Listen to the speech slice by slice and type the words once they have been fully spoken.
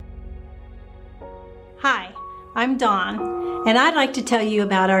Hi, I'm Dawn, and I'd like to tell you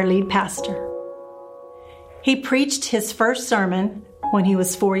about our lead pastor. He preached his first sermon when he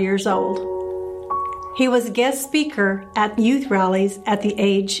was 4 years old. He was a guest speaker at youth rallies at the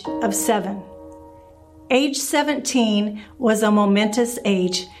age of 7. Age 17 was a momentous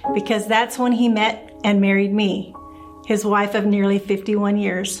age because that's when he met and married me, his wife of nearly 51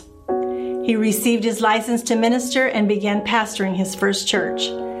 years. He received his license to minister and began pastoring his first church.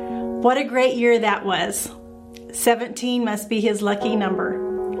 What a great year that was. 17 must be his lucky number.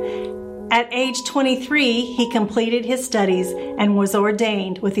 At age 23, he completed his studies and was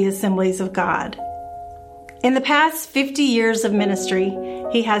ordained with the Assemblies of God. In the past 50 years of ministry,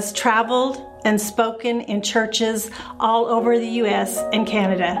 he has traveled and spoken in churches all over the U.S. and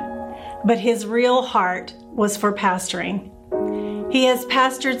Canada, but his real heart was for pastoring. He has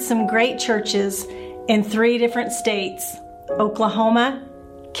pastored some great churches in 3 different states, Oklahoma,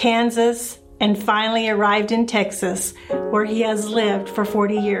 Kansas, and finally arrived in Texas, where he has lived for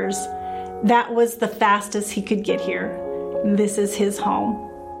 40 years. That was the fastest he could get here. This is his home.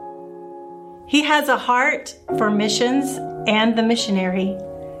 He has a heart for missions and the missionary.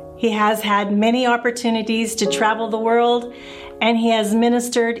 He has had many opportunities to travel the world, and he has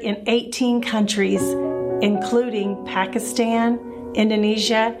ministered in 18 countries, including Pakistan,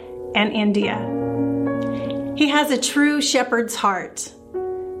 Indonesia, and India. He has a true shepherd's heart.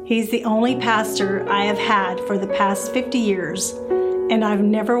 He's the only pastor I have had for the past 50 years, and I've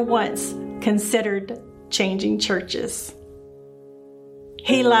never once considered changing churches.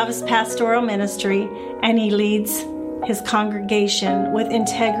 He loves pastoral ministry, and he leads his congregation with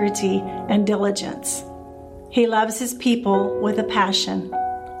integrity and diligence. He loves his people with a passion,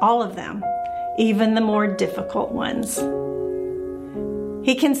 all of them, even the more difficult ones.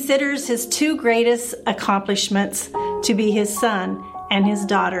 He considers his 2 greatest accomplishments to be his son and his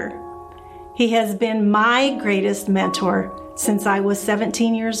daughter. He has been my greatest mentor since I was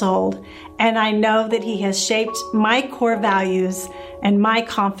 17 years old, and I know that he has shaped my core values and my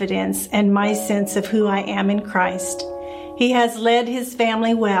confidence and my sense of who I am in Christ. He has led his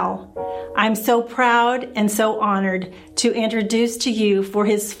family well. I'm so proud and so honored to introduce to you for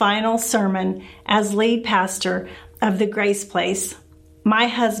his final sermon as lead pastor of the Grace Place, my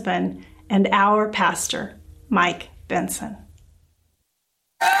husband and our pastor, Mike Benson.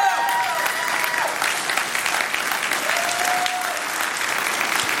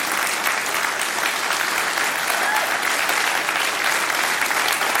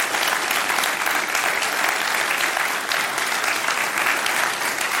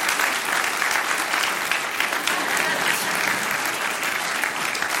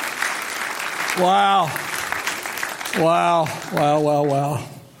 Wow.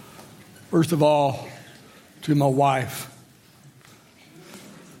 First of all, to my wife.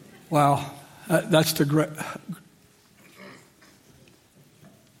 Wow, that's the great.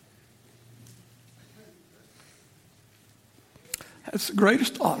 That's the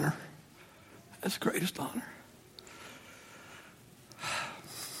greatest honor. That's the greatest honor.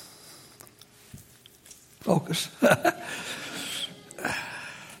 Focus.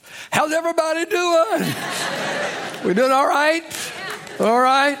 How's everybody doing? We doing all right? All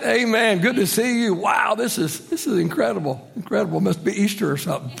right. Amen. Good to see you. Wow, this is incredible. Incredible. Must be Easter or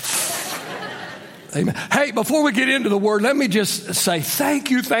something. Amen. Hey, before we get into the word, let me just say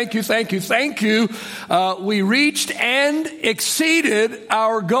thank you. We reached and exceeded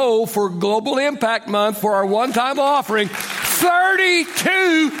our goal for Global Impact Month for our one-time offering,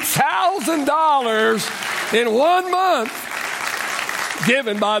 $32,000 in 1 month.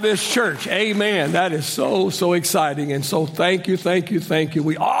 Given by this church. Amen. That is so exciting. And so thank you.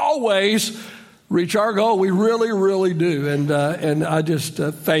 We always reach our goal. We really do. And I just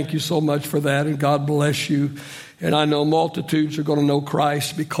thank you so much for that. And God bless you. And I know multitudes are going to know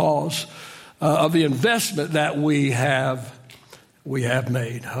Christ because of the investment that we have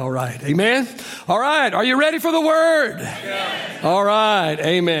made. All right. Amen. All right. Are you ready for the word? Yeah. All right.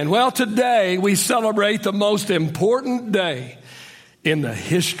 Amen. Well, today we celebrate the most important day in the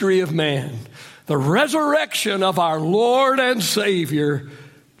history of man, the resurrection of our Lord and Savior,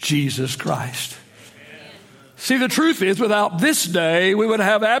 Jesus Christ. Amen. See, the truth is, without this day, we would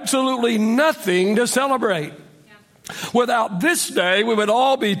have absolutely nothing to celebrate. Yeah. Without this day, we would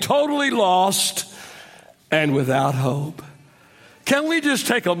all be totally lost and without hope. Can we just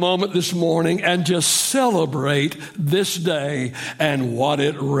take a moment this morning and just celebrate this day and what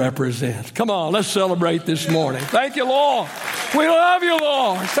it represents? Come on, let's celebrate this morning. Thank you, Lord. We love you,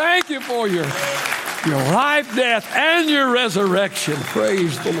 Lord. Thank you for your life, death, and your resurrection.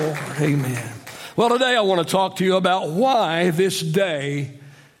 Praise the Lord. Amen. Well, today I want to talk to you about why this day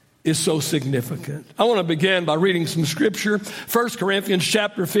is so significant. I want to begin by reading some scripture. 1 Corinthians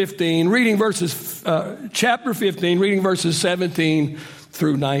chapter 15, reading verses 17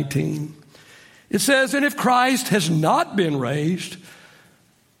 through 19. It says, "And if Christ has not been raised,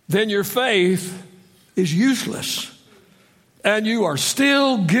 then your faith is useless, and you are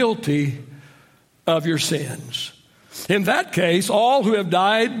still guilty of your sins. In that case, all who have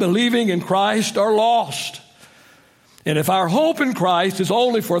died believing in Christ are lost. And if our hope in Christ is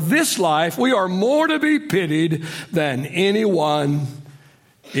only for this life, we are more to be pitied than anyone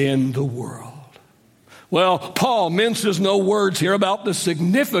in the world." Well, Paul minces no words here about the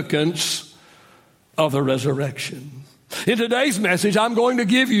significance of the resurrection. In today's message, I'm going to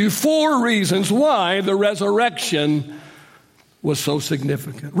give you 4 reasons why the resurrection was so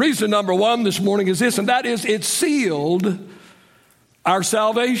significant. Reason number 1 this morning is this, and that is it sealed our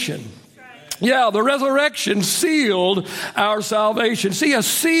salvation. Yeah, the resurrection sealed our salvation. See, a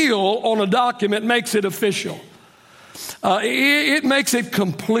seal on a document makes it official. It makes it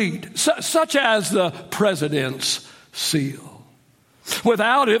complete, such as the president's seal.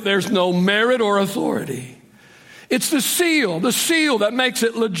 Without it, there's no merit or authority. It's the seal that makes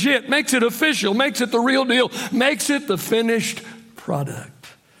it legit, makes it official, makes it the real deal, makes it the finished product.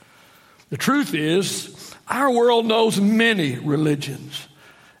 The truth is, our world knows many religions.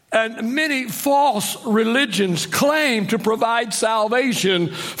 And many false religions claim to provide salvation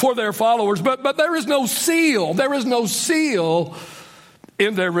for their followers, but there is no seal. There is no seal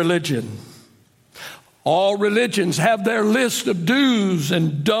in their religion. All religions have their list of do's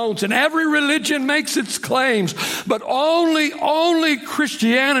and don'ts, and every religion makes its claims, but only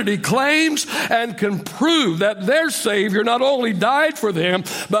Christianity claims and can prove that their Savior not only died for them,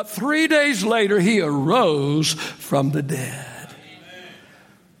 but 3 days later he arose from the dead.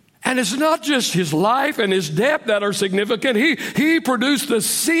 And it's not just his life and his death that are significant. He produced the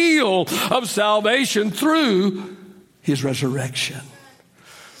seal of salvation through his resurrection.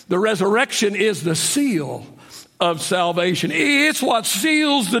 The resurrection is the seal of salvation. It's what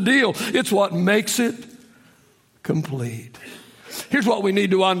seals the deal. It's what makes it complete. Here's what we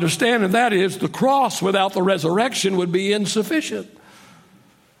need to understand, and that is the cross without the resurrection would be insufficient.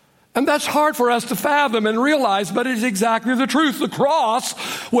 And that's hard for us to fathom and realize, but it's exactly the truth. The cross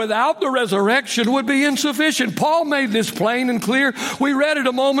without the resurrection would be insufficient. Paul made this plain and clear. We read it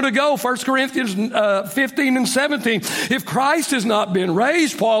a moment ago, 1 Corinthians 15 and 17. If Christ has not been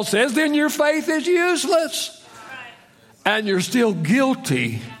raised, Paul says, then your faith is useless. And you're still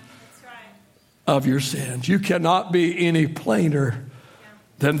guilty of your sins. You cannot be any plainer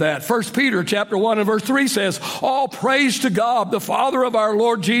than that. 1 Peter chapter 1 and verse 3 says, all praise to God, the Father of our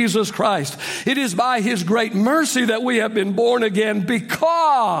Lord Jesus Christ. It is by his great mercy that we have been born again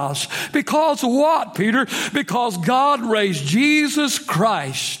because what, Peter? Because God raised Jesus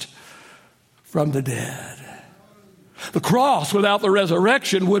Christ from the dead. The cross without the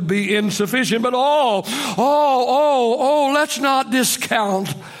resurrection would be insufficient, but let's not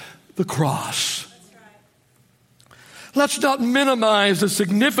discount the cross. Let's not minimize the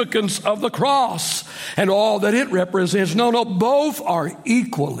significance of the cross and all that it represents. No, both are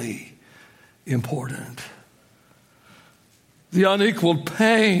equally important. The unequaled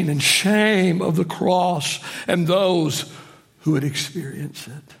pain and shame of the cross and those who would experience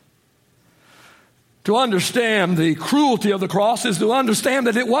it. To understand the cruelty of the cross is to understand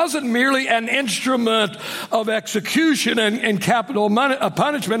that it wasn't merely an instrument of execution and capital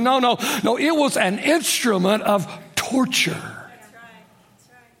punishment. No, it was an instrument of torture. That's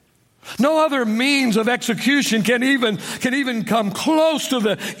right. No other means of execution can even come close to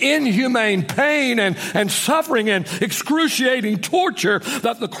the inhumane pain and suffering and excruciating torture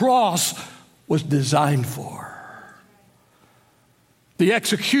that the cross was designed for. The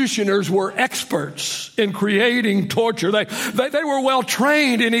executioners were experts in creating torture. They were well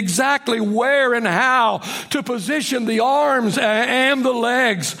trained in exactly where and how to position the arms and the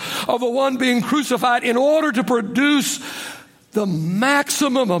legs of the one being crucified in order to produce the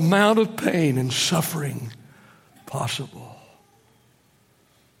maximum amount of pain and suffering possible.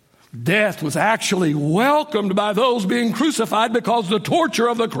 Death was actually welcomed by those being crucified because the torture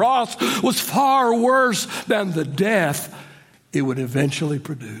of the cross was far worse than the death it would eventually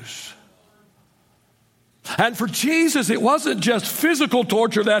produce. And for Jesus, it wasn't just physical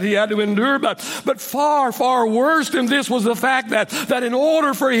torture that he had to endure, but far, far worse than this was the fact that in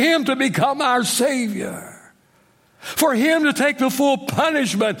order for him to become our Savior, for him to take the full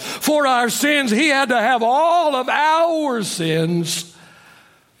punishment for our sins, he had to have all of our sins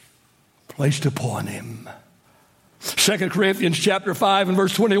placed upon him. 2 Corinthians chapter 5 and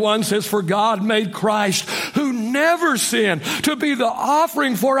verse 21 says, for God made Christ, who never never sinned, to be the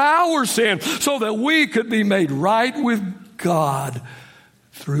offering for our sin, so that we could be made right with God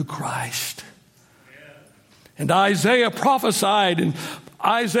through Christ. And Isaiah prophesied in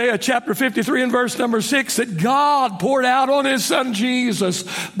Isaiah chapter 53 and verse number 6 that God poured out on his son Jesus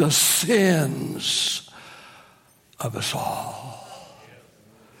the sins of us all.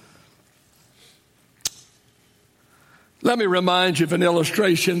 Let me remind you of an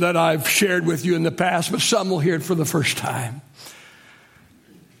illustration that I've shared with you in the past, but some will hear it for the first time.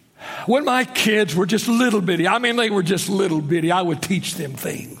 When my kids were just little bitty, they were just little bitty, I would teach them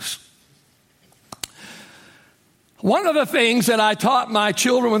things. One of the things that I taught my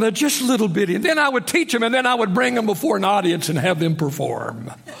children when they're just little bitty, and then I would teach them, and then I would bring them before an audience and have them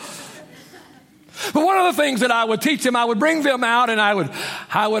perform. But one of the things that I would teach them, I would bring them out, and I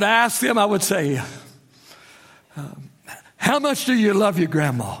would ask them, I would say, how much do you love your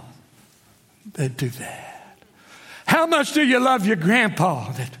grandma? They'd do that. How much do you love your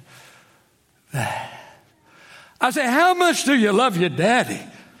grandpa? That. I say, how much do you love your daddy?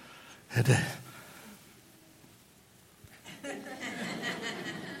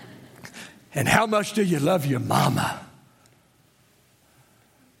 And how much do you love your mama?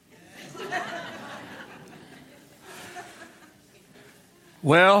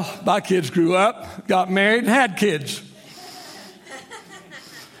 Well, my kids grew up, got married, and had kids.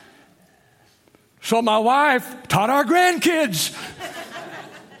 So my wife taught our grandkids.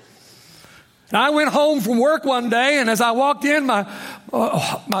 And I went home from work one day, and as I walked in, my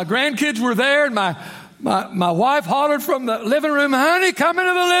grandkids were there, and my wife hollered from the living room, honey, come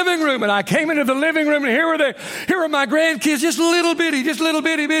into the living room. And I came into the living room, and here were my grandkids, just little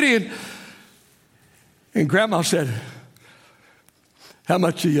bitty. And Grandma said, how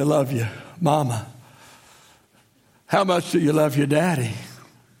much do you love your mama? How much do you love your daddy?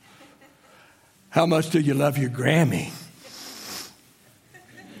 How much do you love your Grammy?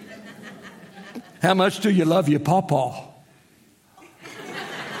 How much do you love your pawpaw?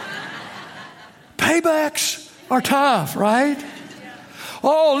 Paybacks are tough, right?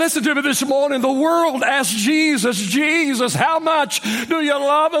 Oh, listen to me this morning. The world asked Jesus, how much do you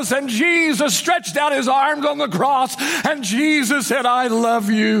love us? And Jesus stretched out his arms on the cross, and Jesus said, I love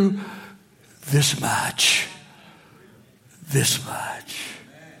you this much. This much.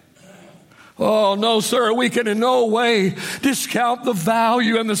 Oh, no, sir, we can in no way discount the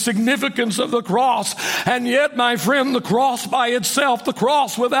value and the significance of the cross. And yet, my friend, the cross by itself, the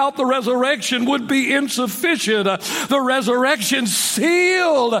cross without the resurrection would be insufficient. The resurrection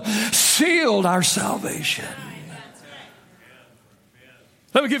sealed our salvation.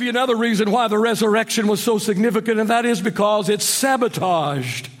 Let me give you another reason why the resurrection was so significant, and that is because it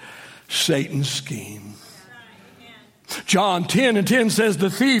sabotaged Satan's scheme. John 10:10 says the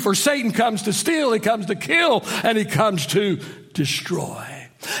thief or Satan comes to steal, he comes to kill, and he comes to destroy.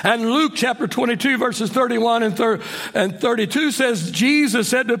 And Luke chapter 22 verses 31 and 32 says, Jesus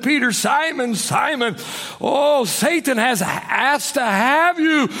said to Peter, Simon, Simon, Satan has asked to have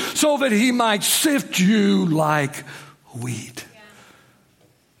you so that he might sift you like wheat.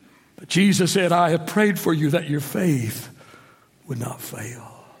 But Jesus said, I have prayed for you that your faith would not fail.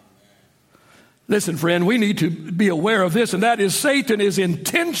 Listen, friend, we need to be aware of this, and that is Satan is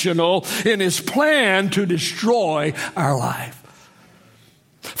intentional in his plan to destroy our life.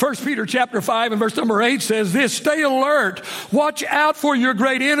 1 Peter chapter 5 and verse number 8 says this, stay alert, watch out for your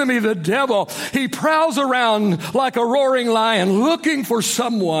great enemy, the devil. He prowls around like a roaring lion looking for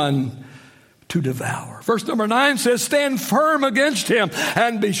someone to devour. Verse number 9 says, stand firm against him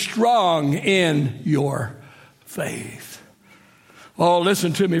and be strong in your faith. Oh,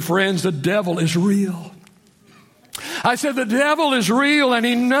 listen to me, friends. The devil is real. I said the devil is real, and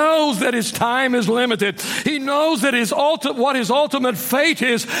he knows that his time is limited. He knows that what his ultimate fate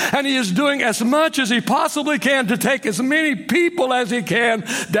is, and he is doing as much as he possibly can to take as many people as he can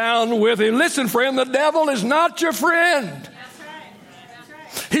down with him. Listen, friend, the devil is not your friend. That's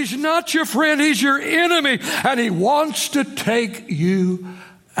right. He's not your friend. He's your enemy, and he wants to take you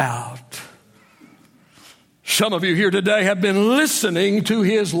out. Some of you here today have been listening to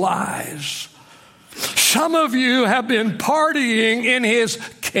his lies. Some of you have been partying in his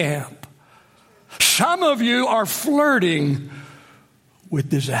camp. Some of you are flirting with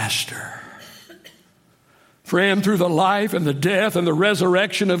disaster. Friend, through the life and the death and the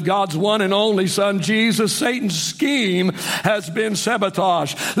resurrection of God's one and only Son, Jesus, Satan's scheme has been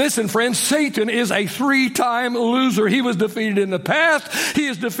sabotaged. Listen, friends, Satan is a 3-time loser. He was defeated in the past, he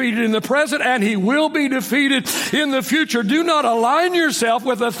is defeated in the present, and he will be defeated in the future. Do not align yourself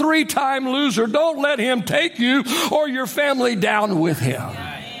with a 3-time loser. Don't let him take you or your family down with him.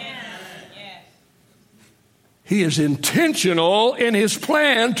 He is intentional in his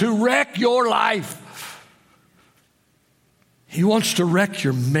plan to wreck your life. He wants to wreck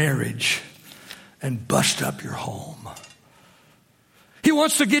your marriage and bust up your home. He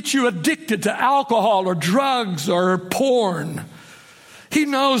wants to get you addicted to alcohol or drugs or porn. He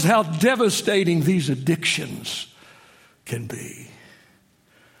knows how devastating these addictions can be.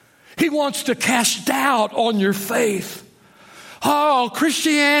 He wants to cast doubt on your faith. Oh,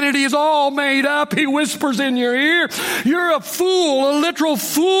 Christianity is all made up. He whispers in your ear, you're a fool, a literal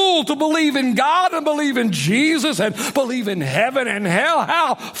fool to believe in God and believe in Jesus and believe in heaven and hell.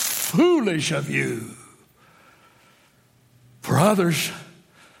 How foolish of you. For others,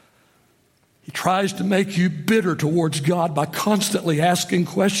 he tries to make you bitter towards God by constantly asking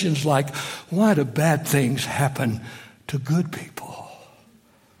questions like, why do bad things happen to good people?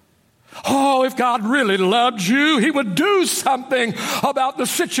 Oh, if God really loved you, he would do something about the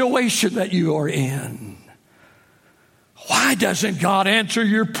situation that you are in. Why doesn't God answer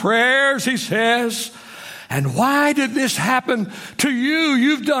your prayers, he says? And why did this happen to you?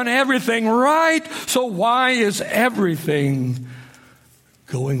 You've done everything right, so why is everything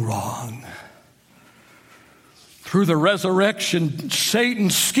going wrong? Through the resurrection,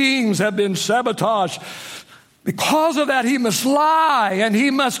 Satan's schemes have been sabotaged. Because of that, he must lie and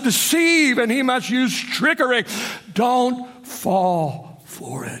he must deceive and he must use trickery. Don't fall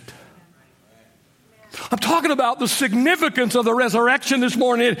for it. I'm talking about the significance of the resurrection this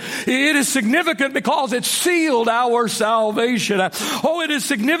morning. It is significant because it sealed our salvation. Oh, it is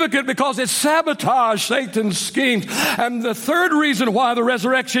significant because it sabotaged Satan's schemes. And the third reason why the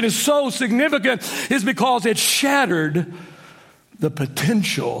resurrection is so significant is because it shattered the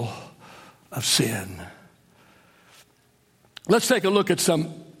potential of sin. Let's take a look at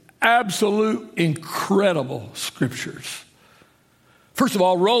some absolute incredible scriptures. First of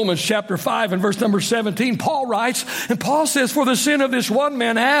all, Romans chapter 5 and verse number 17, Paul writes, and Paul says, for the sin of this one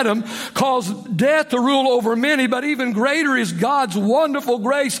man, Adam, caused death to rule over many, but even greater is God's wonderful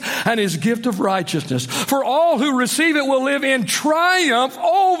grace and his gift of righteousness. For all who receive it will live in triumph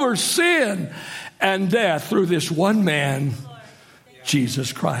over sin and death through this one man,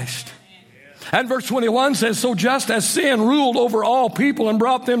 Jesus Christ. And verse 21 says, so just as sin ruled over all people and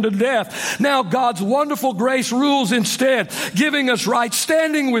brought them to death, now God's wonderful grace rules instead, giving us right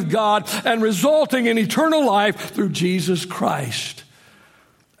standing with God and resulting in eternal life through Jesus Christ,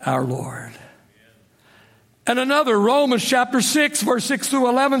 our Lord. And another, Romans chapter 6, verse 6 through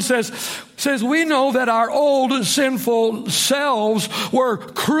 11 says, we know that our old sinful selves were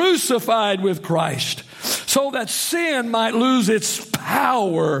crucified with Christ so that sin might lose its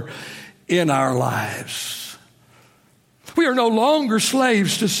power in our lives. We are no longer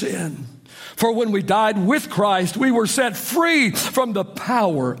slaves to sin. For when we died with Christ, we were set free from the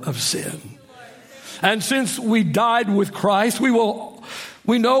power of sin. And since we died with Christ, we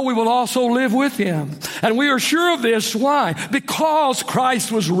know we will also live with him. And we are sure of this. Why? Because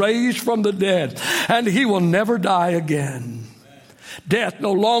Christ was raised from the dead, and he will never die again. Death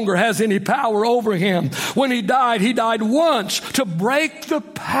no longer has any power over him. When he died once to break the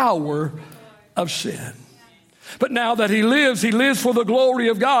power of sin. But now that he lives for the glory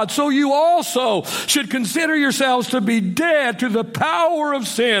of God. So you also should consider yourselves to be dead to the power of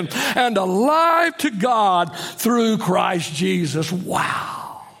sin and alive to God through Christ Jesus.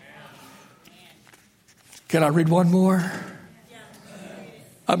 Wow. Can I read one more?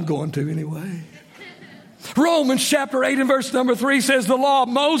 I'm going to anyway. Romans chapter 8 and verse number 3 says the law of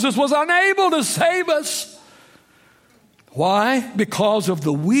Moses was unable to save us. Why? Because of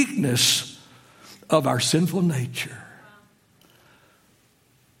the weakness of our sinful nature.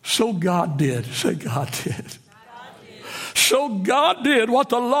 So God did. Say, God did. So God did what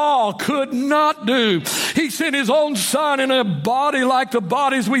the law could not do. He sent his own son in a body like the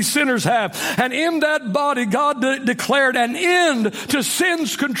bodies we sinners have. And in that body, God declared an end to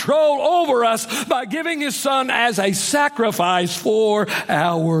sin's control over us by giving his son as a sacrifice for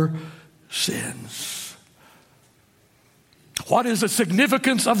our sins. What is the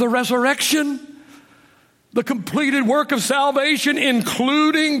significance of the resurrection? The completed work of salvation,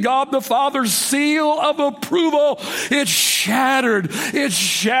 including God the Father's seal of approval, it shattered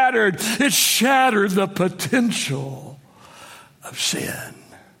the potential of sin.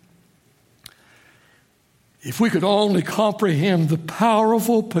 If we could only comprehend the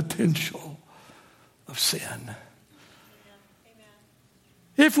powerful potential of sin.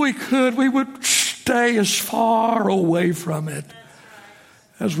 If we could, we would stay as far away from it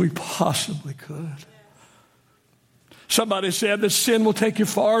as we possibly could. Somebody said that sin will take you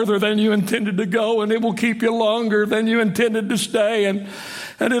farther than you intended to go, and it will keep you longer than you intended to stay. And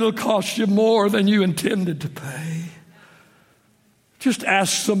and it'll cost you more than you intended to pay. Just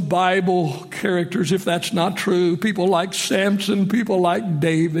ask some Bible characters if that's not true. People like Samson, people like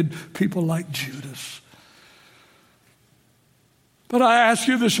David, people like Judas. But I ask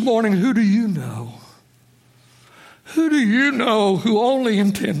you this morning, who do you know? Who do you know who only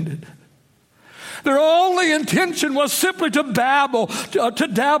intended? Their only intention was simply to dabble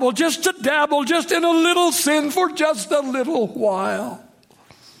just in a little sin for just a little while.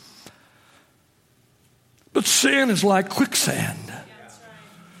 But sin is like quicksand.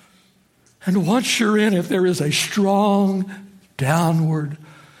 And once you're in it, there is a strong downward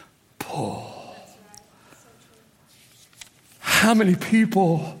pull. How many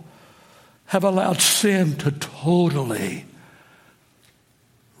people have allowed sin to totally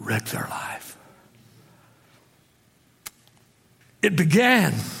wreck their life? It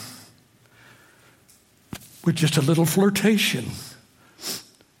began with just a little flirtation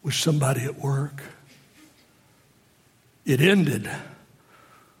with somebody at work. It ended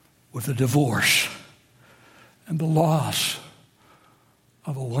with a divorce and the loss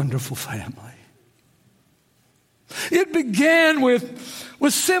of a wonderful family. It began with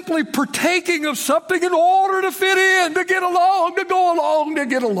simply partaking of something in order to fit in, to get along, to go along, to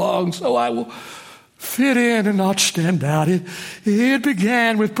get along. So I will fit in and not stand out. It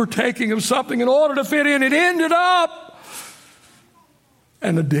began with partaking of something in order to fit in. It ended up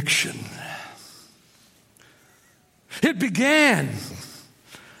an addiction. It began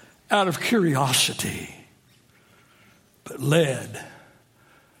out of curiosity, but led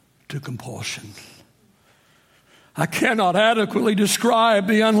to compulsion. I cannot adequately describe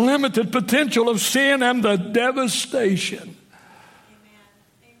the unlimited potential of sin and the devastation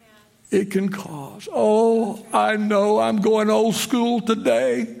it can cause. Oh, I know I'm going old school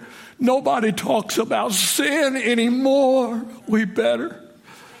today. Nobody talks about sin anymore. We better.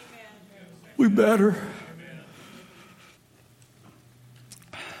 We better.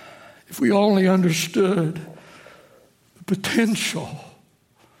 If we only understood the potential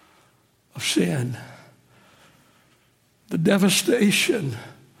of sin, the devastation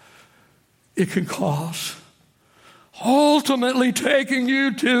it can cause, ultimately taking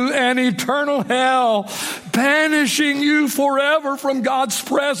you to an eternal hell, banishing you forever from God's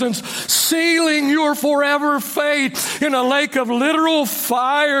presence, sealing your forever fate in a lake of literal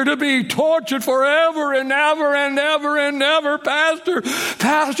fire to be tortured forever and ever and ever and ever. Pastor,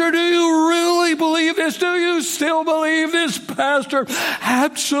 do you really believe this? Do you still believe this, Pastor?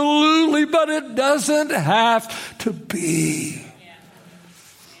 Absolutely, but it doesn't have to be.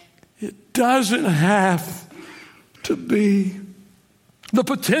 It doesn't have to be. The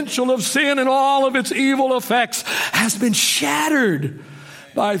potential of sin and all of its evil effects has been shattered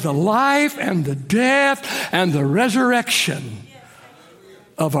by the life and the death and the resurrection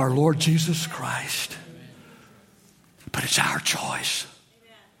of our Lord Jesus Christ. But it's our choice.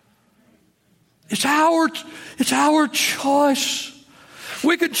 It's our choice.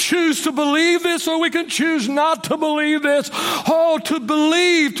 We can choose to believe this or we can choose not to believe this. Oh, to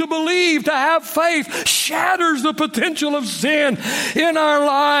believe, to have faith shatters the potential of sin in our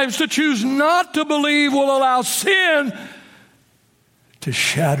lives. To choose not to believe will allow sin to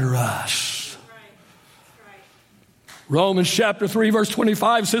shatter us. Romans chapter 3 verse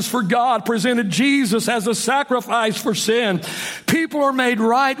 25 says, for God presented Jesus as a sacrifice for sin. People are made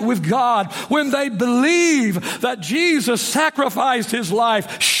right with God when they believe that Jesus sacrificed his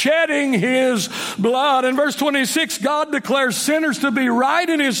life, shedding his blood. In verse 26, God declares sinners to be right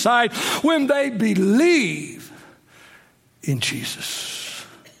in his sight when they believe in Jesus.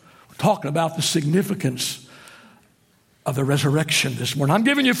 We're talking about the significance of the resurrection this morning. I'm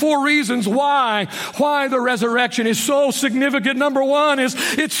giving you 4 reasons why the resurrection is so significant. Number 1 is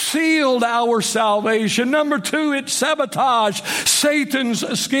it sealed our salvation. Number 2, it sabotaged Satan's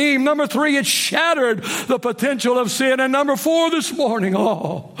scheme. Number 3, it shattered the potential of sin. And number 4 this morning,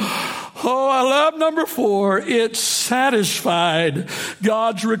 I love number 4, it satisfied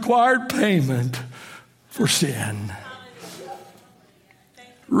God's required payment for sin.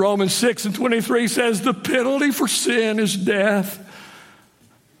 Romans 6:23 says the penalty for sin is death,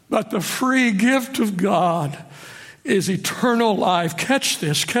 but the free gift of God is eternal life. Catch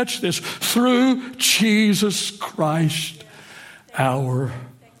this, through Jesus Christ our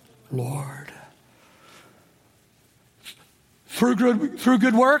Lord. Through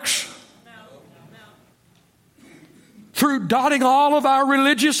good works? Through dotting all of our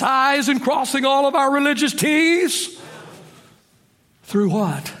religious I's and crossing all of our religious T's? Through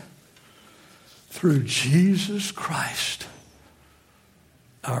what? Through Jesus Christ,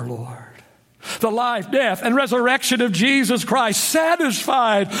 our Lord. the life, death, and resurrection of Jesus Christ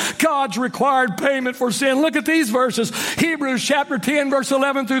satisfied God's required payment for sin. Look at these verses. Hebrews chapter 10, verse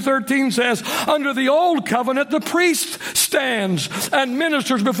 11 through 13 says, under the old covenant, the priest stands and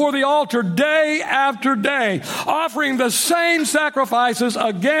ministers before the altar day after day, offering the same sacrifices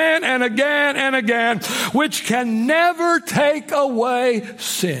again and again and again, which can never take away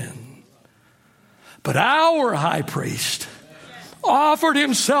sin. But our high priest offered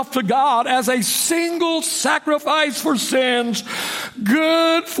himself to God as a single sacrifice for sins,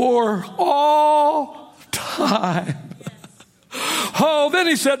 good for all time. Oh, then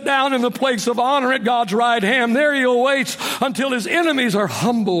he sat down in the place of honor at God's right hand. There he awaits until his enemies are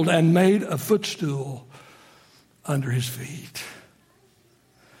humbled and made a footstool under his feet.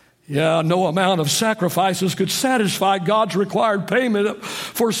 Yeah, no amount of sacrifices could satisfy God's required payment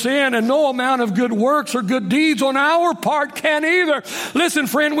for sin, and no amount of good works or good deeds on our part can either. Listen,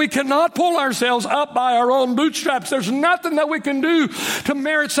 friend, we cannot pull ourselves up by our own bootstraps. There's nothing that we can do to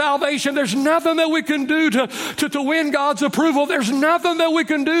merit salvation. There's nothing that we can do to win God's approval. There's nothing that we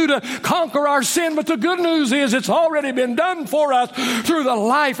can do to conquer our sin. But the good news is it's already been done for us through the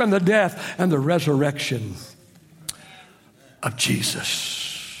life and the death and the resurrection of Jesus.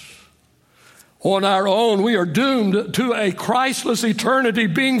 On our own, we are doomed to a Christless eternity,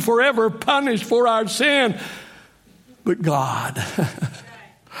 being forever punished for our sin. But God,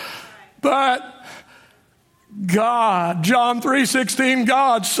 John 3:16,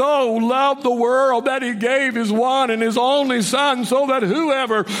 God so loved the world that he gave his one and his only Son, so that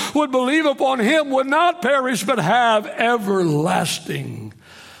whoever would believe upon him would not perish but have everlasting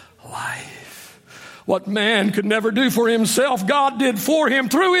life. What man could never do for himself, God did for him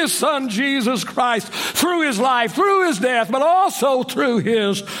through his Son, Jesus Christ, through his life, through his death, but also through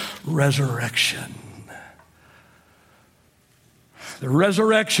his resurrection. The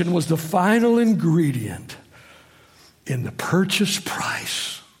resurrection was the final ingredient in the purchase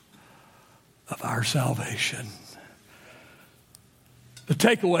price of our salvation. The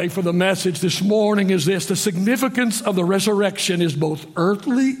takeaway for the message this morning is this: the significance of the resurrection is both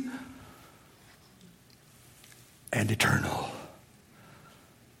earthly and eternal.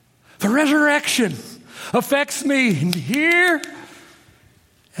 The resurrection affects me here,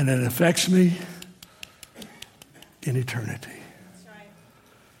 and it affects me in eternity. That's right.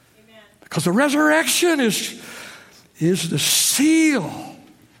 Amen. Because the resurrection is the seal.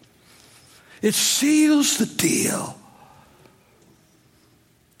 It seals the deal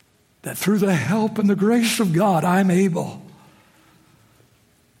that through the help and the grace of God, I'm able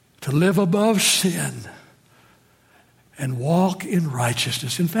to live above sin and walk in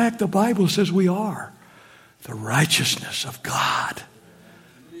righteousness. In fact, the Bible says we are the righteousness of God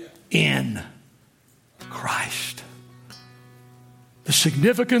in Christ. The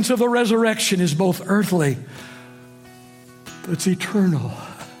significance of the resurrection is both earthly, but it's eternal.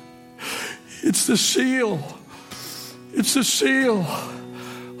 It's the seal. It's the seal.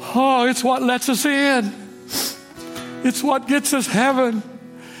 Oh, it's what lets us in. It's what gets us heaven.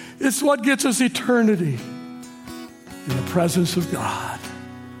 It's what gets us eternity in the presence of God.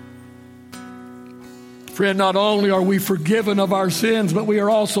 Friend, not only are we forgiven of our sins, but we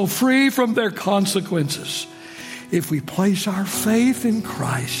are also free from their consequences if we place our faith in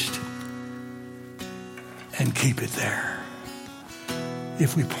Christ and keep it there.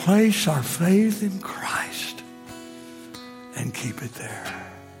 If we place our faith in Christ and keep it there.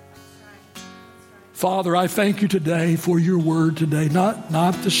 Father, I thank you today for your word today, not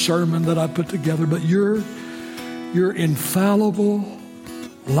the sermon that I put together, but your infallible,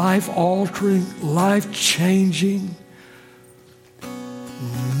 life-altering, life-changing,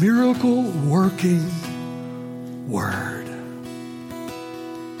 miracle-working word.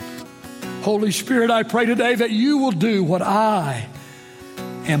 Holy Spirit, I pray today that you will do what I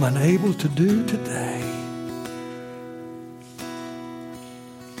am unable to do today.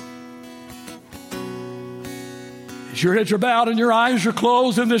 As your heads are bowed and your eyes are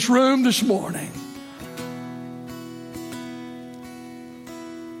closed in this room this morning,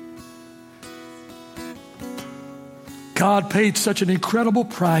 God paid such an incredible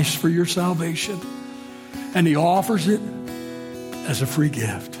price for your salvation, and he offers it as a free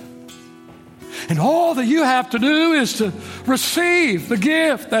gift. And all that you have to do is to receive the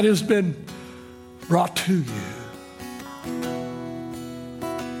gift that has been brought to you.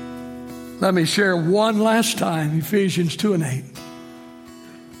 Let me share one last time, Ephesians 2:8.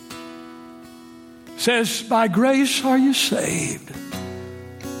 It says, by grace are you saved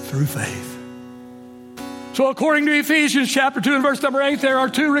through faith. So according to Ephesians chapter 2 and verse number 8, there are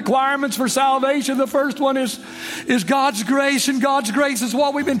two requirements for salvation. The first one is God's grace, and God's grace is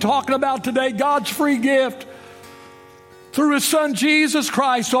what we've been talking about today, God's free gift through His Son Jesus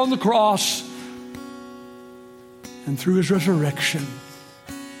Christ on the cross and through His resurrection.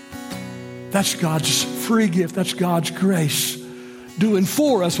 That's God's free gift. That's God's grace doing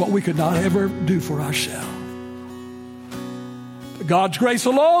for us what we could not ever do for ourselves. God's grace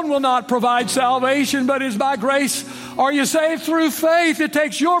alone will not provide salvation, but is by grace are you saved through faith. It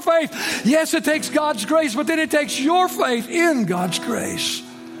takes your faith. Yes, it takes God's grace, but then it takes your faith in God's grace.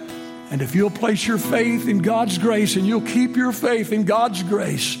 And if you'll place your faith in God's grace and you'll keep your faith in God's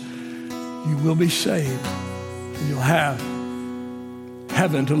grace, you will be saved. And you'll have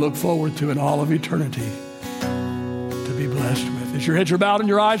heaven to look forward to in all of eternity to be blessed with. As your heads are bowed and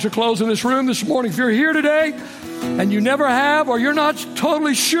your eyes are closed in this room this morning, if you're here today and you never have, or you're not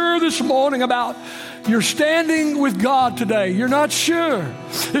totally sure this morning about your standing with God today, you're not sure.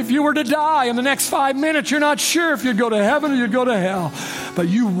 If you were to die in the next 5 minutes, you're not sure if you'd go to heaven or you'd go to hell. But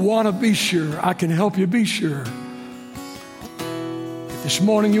you want to be sure. I can help you be sure. If this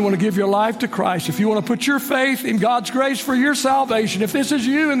morning you want to give your life to Christ, if you want to put your faith in God's grace for your salvation, if this is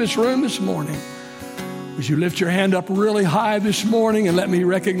you in this room this morning, would you lift your hand up really high this morning and let me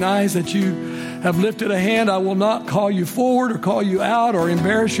recognize that you have lifted a hand? I will not call you forward or call you out or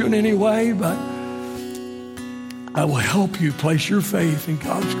embarrass you in any way, but I will help you place your faith in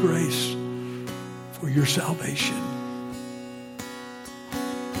God's grace for your salvation.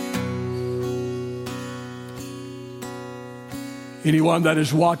 Anyone that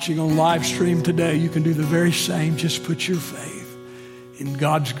is watching on live stream today, you can do the very same. Just put your faith in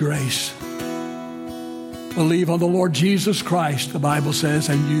God's grace. Believe on the Lord Jesus Christ, the Bible says,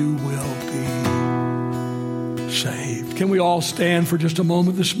 and you will be saved. Can we all stand for just a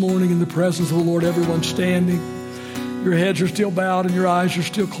moment this morning in the presence of the Lord? Everyone standing. Your heads are still bowed and your eyes are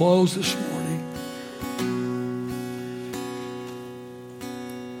still closed this morning.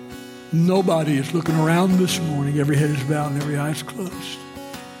 Nobody is looking around this morning. Every head is bowed and every eye is closed.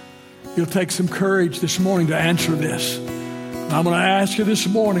 It'll take some courage this morning to answer this. I'm going to ask you this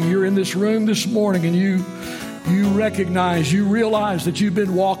morning, you're in this room this morning and you realize that you've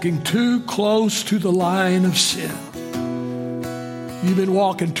been walking too close to the line of sin. You've been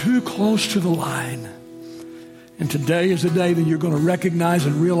walking too close to the line. And today is the day that you're going to recognize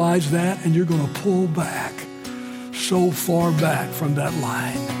and realize that, and you're going to pull back so far back from that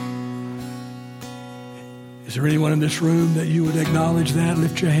line. Is there anyone in this room that you would acknowledge that?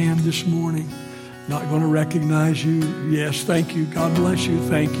 Lift your hand this morning. Not going to recognize you. Yes, thank you. God bless you.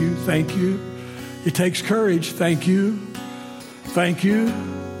 Thank you. Thank you. It takes courage. Thank you. Thank you.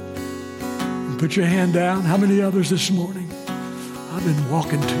 And put your hand down. How many others this morning? I've been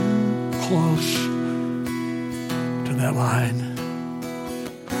walking too close to that line.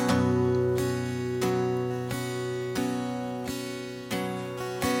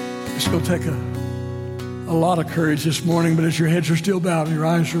 It's going to take a lot of courage this morning, but as your heads are still bowed and your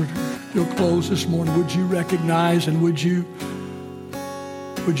eyes are still closed this morning, would you recognize and would you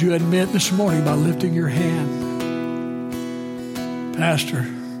admit this morning by lifting your hand, Pastor,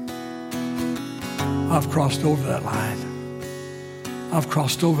 I've crossed over that line. I've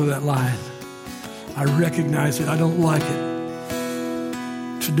crossed over that line. I recognize it. I don't like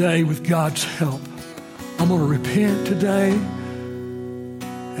it. Today, with God's help, I'm going to repent today,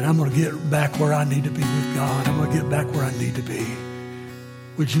 and I'm going to get back where I need to be with God. I'm going to get back where I need to be.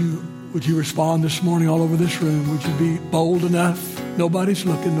 Would you respond this morning all over this room? Would you be bold enough? Nobody's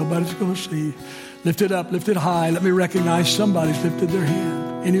looking. Nobody's going to see. Lift it up. Lift it high. Let me recognize somebody's lifted their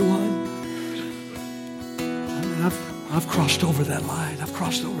hand. Anyone? I mean, I've crossed over that line. I've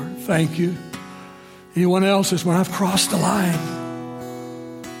crossed over. Thank you. Anyone else this morning? I've crossed the line.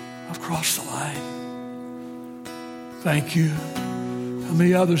 I've crossed the line. Thank you. How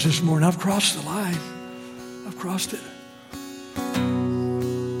many others this morning? I've crossed the line. I've crossed it.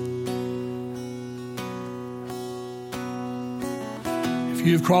 If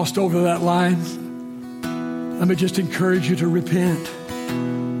you've crossed over that line, let me just encourage you to repent.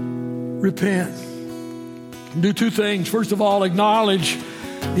 Repent. Do two things. First of all, acknowledge,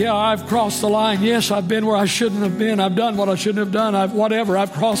 yeah, I've crossed the line. Yes, I've been where I shouldn't have been. I've done what I shouldn't have done. I've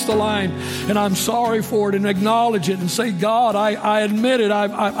crossed the line, and I'm sorry for it. And acknowledge it and say, God, I admit it.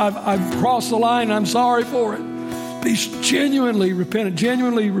 I've crossed the line, and I'm sorry for it. Be genuinely repentant,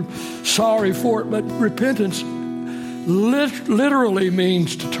 genuinely sorry for it. But repentance literally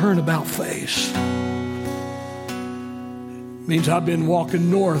means to turn about face. It means I've been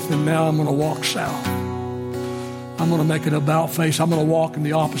walking north, and now I'm going to walk south. I'm going to make an about face. I'm going to walk in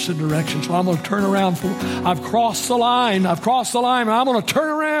the opposite direction. So I'm going to turn around. I've crossed the line. And I'm going to turn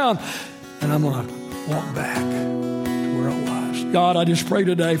around. And I'm going to walk back to where it was. God, I just pray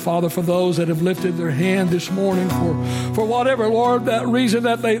today, Father, for those that have lifted their hand this morning for whatever, Lord, that reason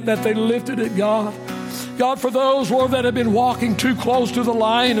that they lifted it, God. God, for those, Lord, that have been walking too close to the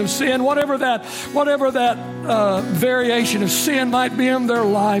line of sin, whatever that variation of sin might be in their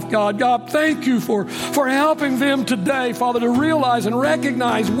life, God. God, thank you for helping them today, Father, to realize and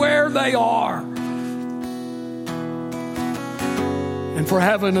recognize where they are. And for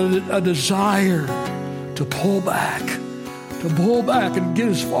having a desire to pull back and get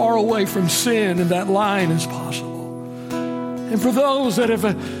as far away from sin and that line as possible. And for those that have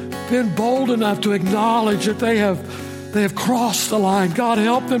been bold enough to acknowledge that they have crossed the line, God,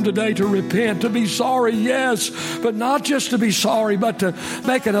 help them today to repent, to be sorry, yes, but not just to be sorry, but to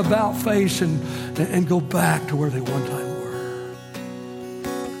make an about face and go back to where they one time were.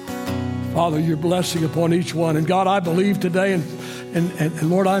 Father, your blessing upon each one. And God, I believe today, and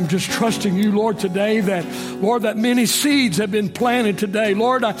Lord, I'm just trusting you, Lord, today that many seeds have been planted today.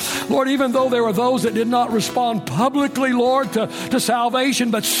 Lord, even though there were those that did not respond publicly, Lord, to salvation,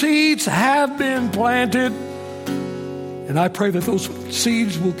 but seeds have been planted. And I pray that those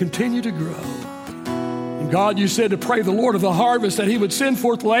seeds will continue to grow. And God, you said to pray the Lord of the harvest that he would send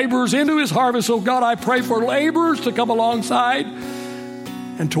forth laborers into his harvest. So God, I pray for laborers to come alongside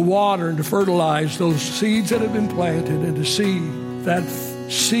and to water and to fertilize those seeds that have been planted and to see that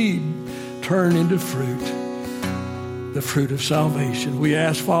seed turn into fruit, the fruit of salvation. We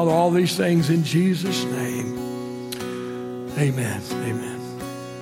ask, Father, all these things in Jesus' name. Amen. Amen.